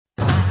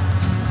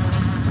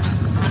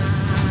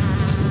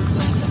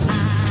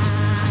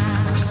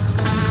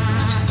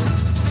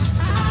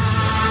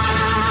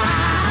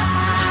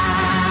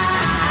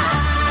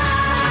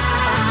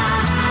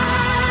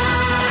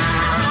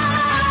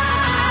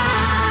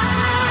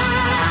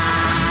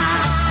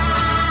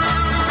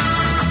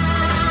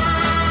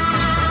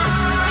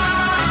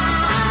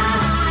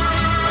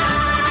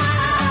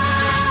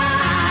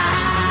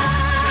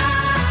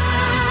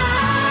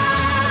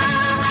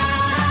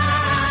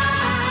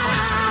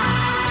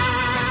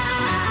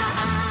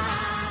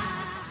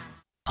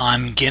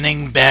I'm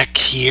getting back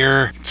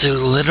here to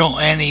Little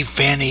Annie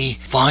Fanny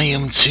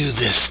Volume 2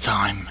 this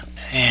time.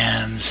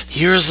 And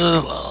here's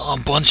a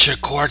bunch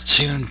of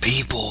cartoon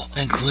people,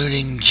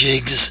 including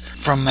Jigs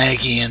from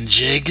Maggie and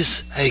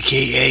Jigs,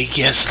 aka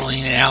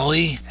Gasoline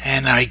Alley,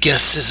 and I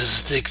guess this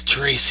is Dick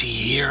Tracy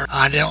here.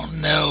 I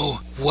don't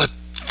know what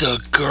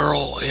the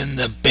girl in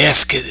the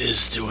basket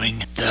is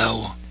doing,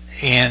 though.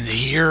 And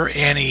here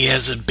Annie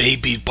has a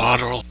baby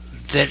bottle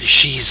that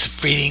she's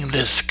feeding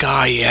this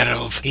guy out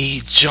of. He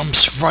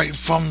jumps right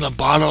from the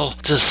bottle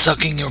to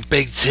sucking her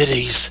big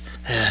titties.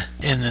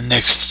 In the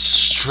next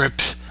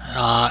strip,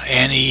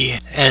 Annie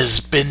has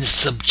been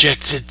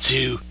subjected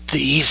to the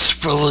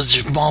East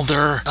Village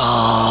Mother.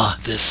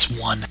 This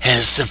one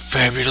has the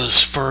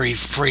fabulous furry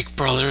Freak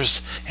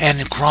Brothers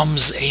and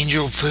Crumb's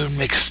Angel Food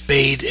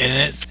McSpade in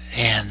it.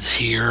 And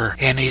here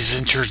Annie's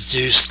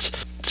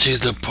introduced to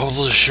the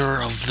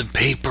publisher of the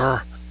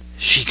paper.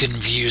 She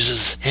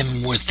confuses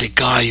him with the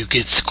guy who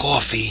gets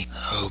coffee.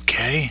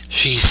 Okay.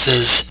 She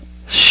says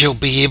she'll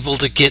be able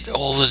to get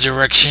all the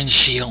directions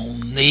she'll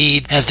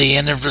need at the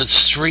end of the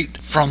street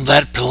from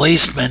that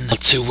policeman,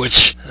 to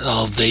which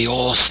they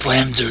all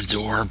slammed their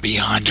door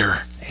behind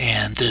her.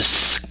 And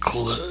this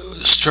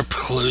strip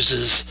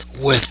closes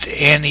with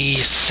Annie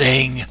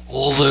saying,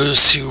 all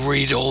those who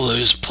read all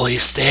those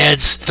placed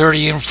ads,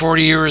 30 and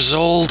 40 years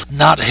old,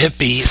 not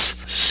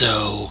hippies.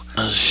 So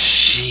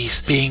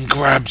she's being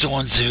grabbed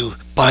onto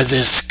by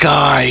this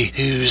guy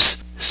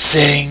who's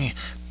saying,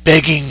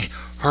 begging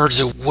her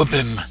to whip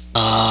him.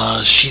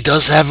 She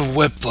does have a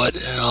whip, but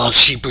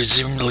she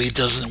presumably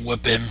doesn't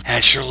whip him,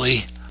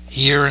 actually.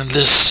 Here in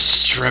this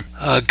strip,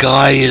 a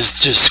guy is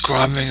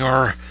describing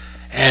her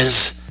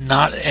as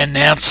not an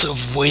ounce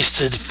of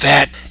wasted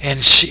fat, and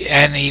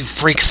he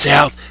freaks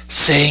out,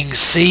 saying,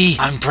 see,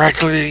 I'm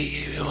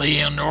practically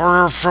an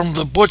order from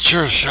the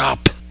butcher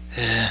shop.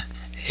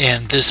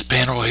 And this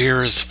panel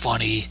here is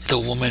funny. The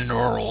women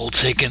are all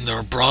taking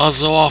their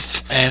bras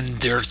off, and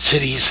their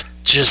titties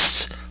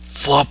just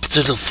flop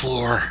to the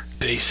floor,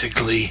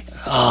 basically.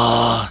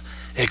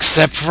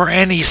 Except for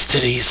Annie's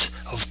titties,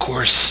 of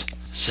course.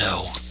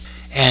 So,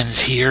 and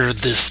here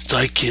this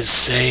dyke is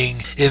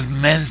saying, if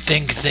men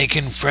think they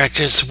can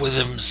practice with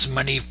as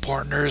many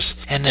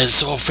partners and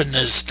as often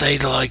as they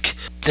like,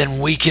 then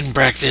we can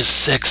practice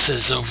sex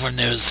as often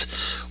as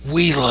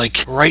we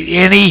like. Right,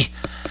 Annie?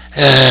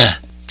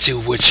 To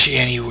which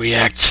Annie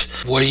reacts,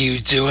 what are you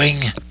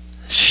doing?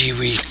 She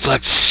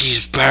reflects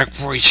she's back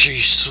where she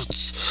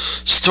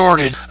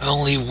started,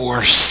 only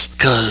worse.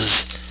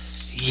 'Cause,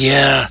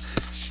 yeah,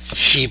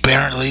 she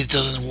apparently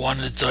doesn't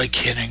want a dyke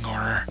hitting on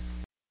her.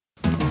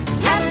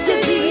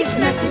 After these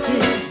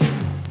messages,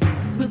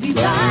 we'll be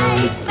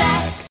right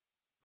back.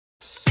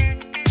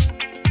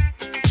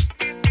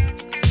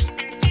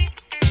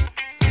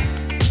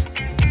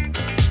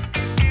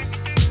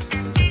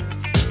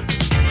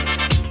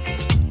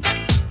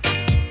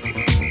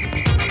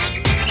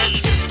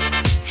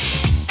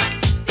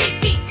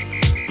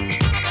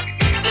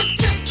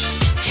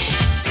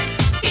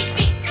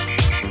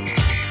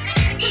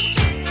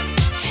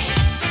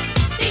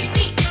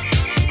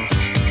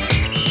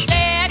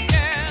 Sad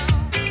girls,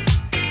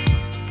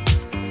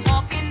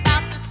 talking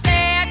about the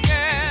sad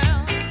girls.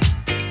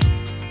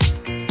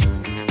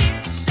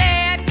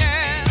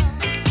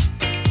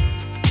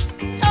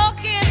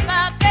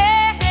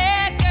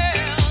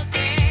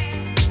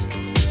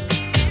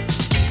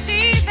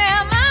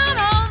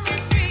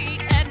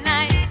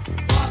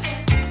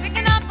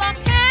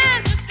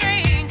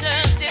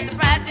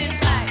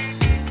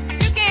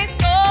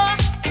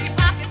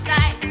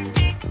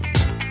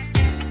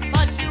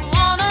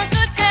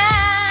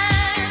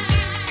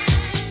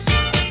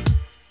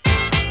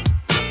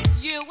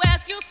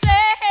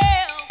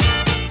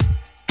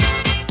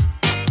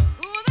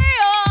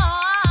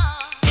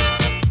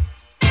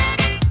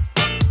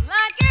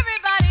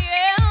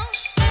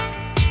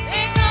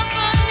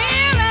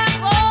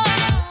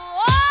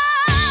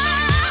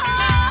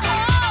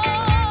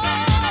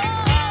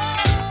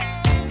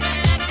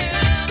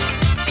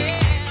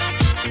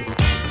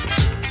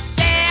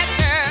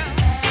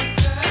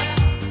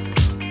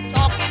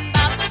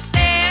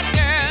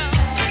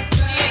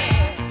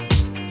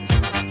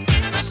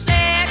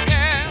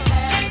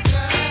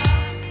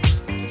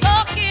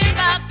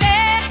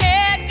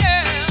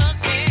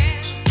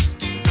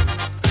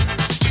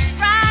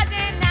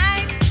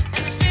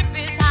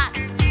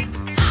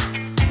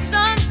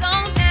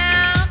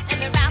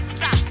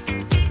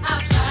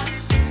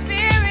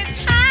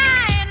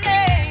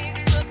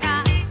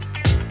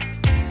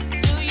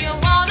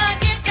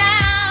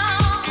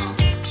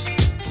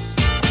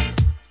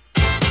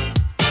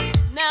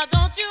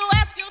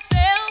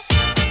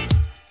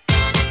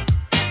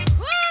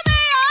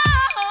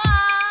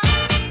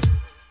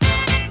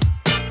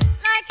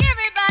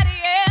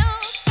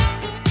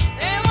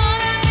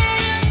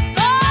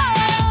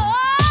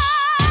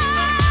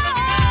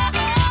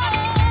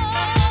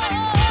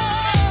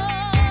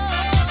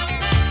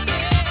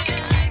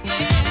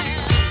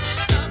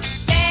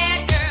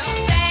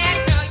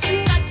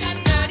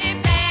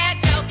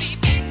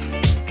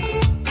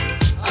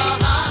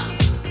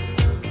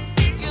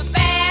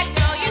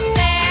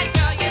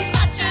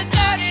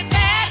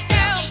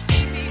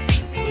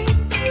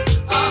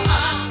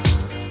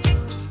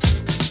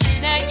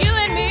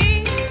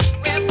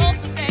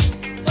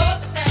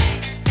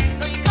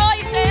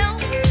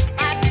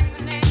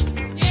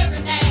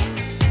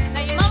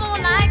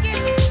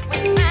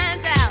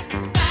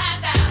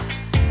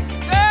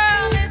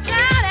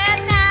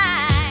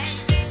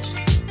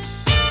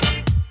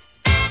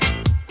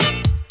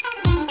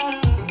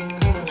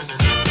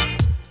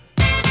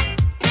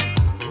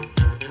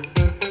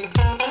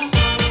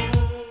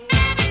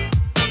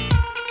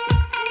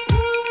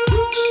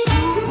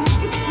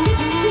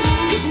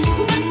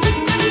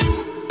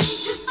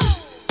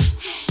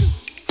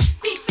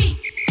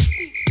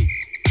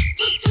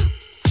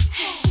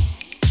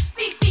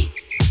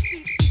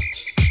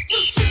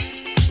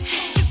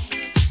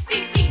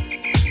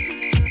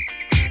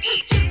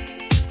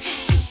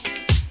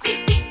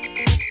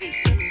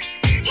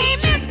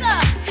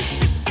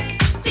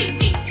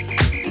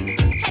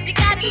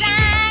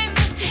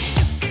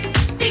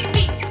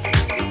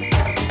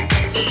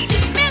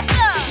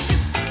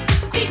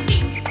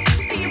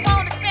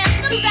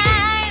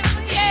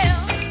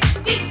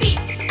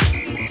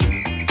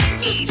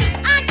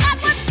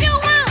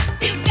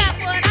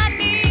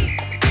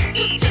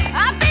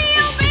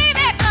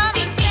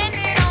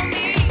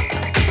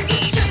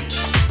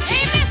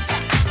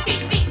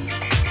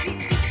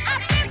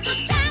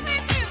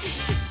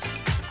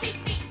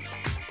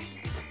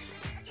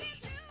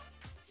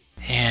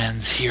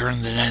 And here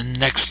in the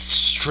next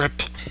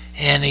strip,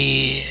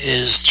 Annie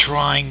is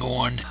trying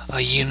on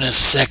a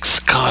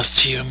unisex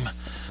costume.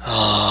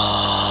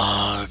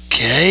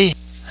 Okay.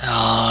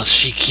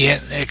 She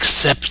can't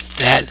accept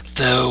that,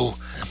 though.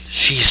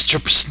 She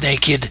strips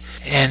naked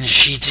and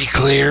she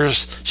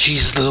declares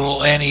she's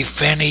little Annie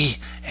Fanny,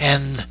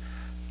 and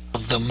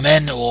the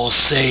men all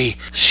say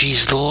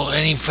she's little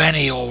Annie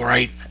Fanny,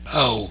 alright.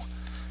 Oh,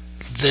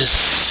 this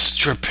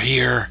strip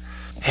here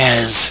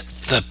has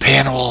the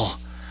panel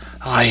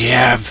I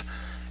have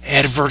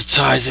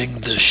advertising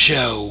the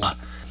show.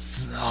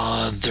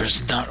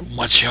 There's not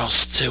much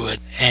else to it.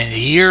 And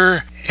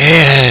here,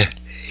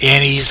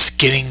 Annie's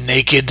getting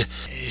naked.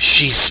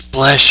 She's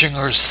splashing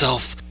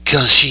herself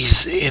because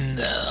she's in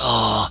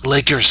a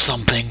lake or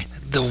something.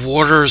 The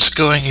water's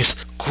going,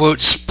 quote,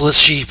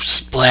 splishy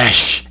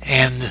splash.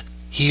 And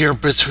here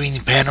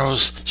between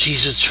panels,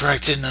 she's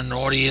attracting an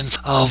audience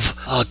of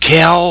a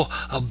cow,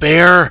 a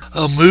bear,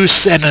 a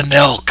moose, and an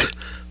elk.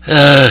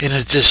 In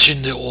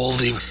addition to all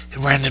the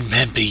random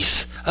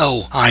hippies.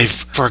 Oh, I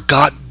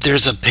forgot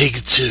there's a pig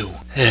too.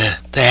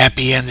 The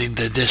happy ending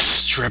to this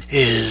strip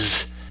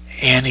is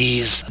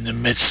Annie's in the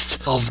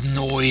midst of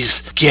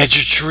noise,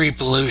 gadgetry,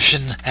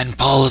 pollution, and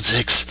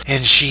politics,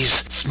 and she's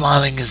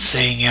smiling and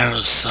staying out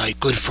of sight.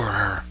 Good for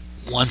her.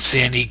 Once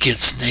Annie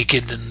gets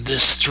naked in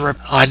this strip,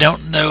 I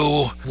don't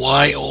know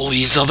why all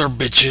these other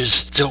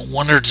bitches don't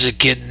want her to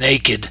get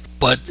naked,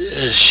 but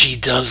she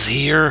does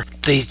here.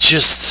 They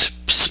just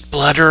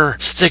splatter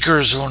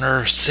stickers on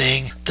her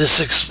saying, "This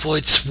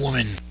exploits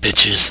women,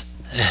 bitches."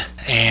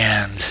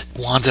 And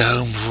Wanda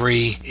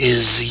Humphrey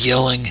is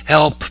yelling,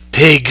 "Help,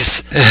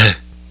 pigs,"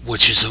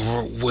 which is a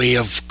way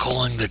of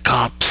calling the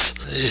cops.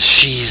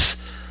 She's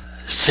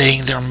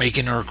saying they're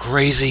making her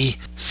crazy,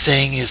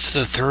 saying it's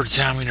the third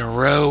time in a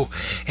row,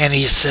 and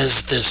he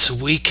says this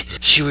week.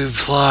 She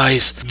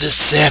replies,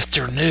 "This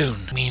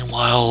afternoon."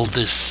 Meanwhile,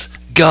 this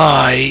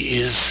guy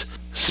is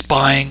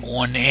spying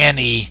on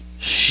Annie.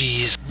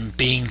 She's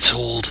being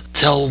told,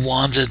 "Tell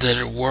Wanda that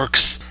it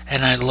works,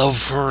 and I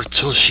love her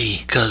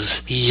tushy,"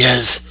 because he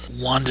has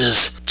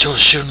Wanda's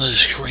tush on the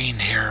screen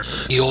here.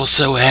 He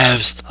also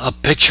has a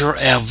picture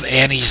of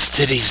Annie's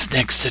titties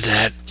next to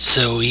that,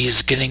 so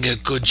he's getting a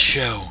good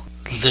show.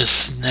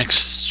 This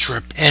next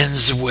strip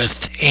ends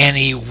with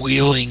Annie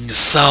wheeling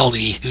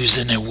Sally, who's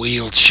in a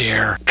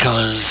wheelchair,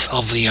 because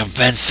of the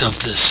events of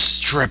this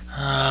strip.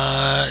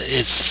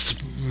 It's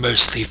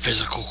mostly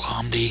physical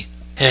comedy.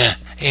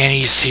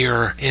 Annie's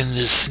here in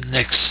this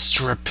next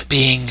strip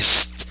being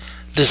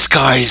this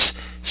guy's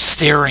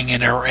staring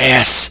at her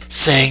ass,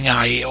 saying,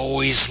 "I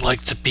always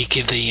like to peek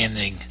at the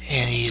ending."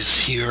 Annie's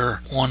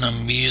here on a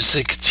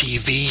music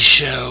TV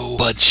show,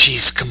 but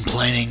she's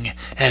complaining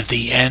at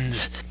the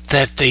end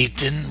that they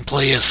didn't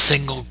play a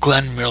single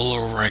Glenn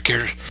Miller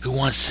record. Who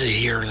wants to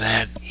hear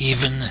that?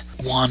 Even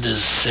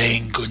Wanda's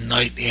saying, "Good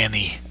night,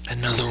 Annie."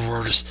 In other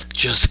words,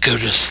 just go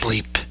to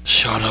sleep.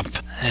 Shut up.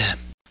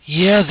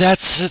 Yeah,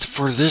 that's it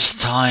for this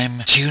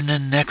time. Tune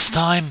in next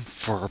time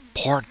for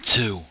part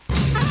 2.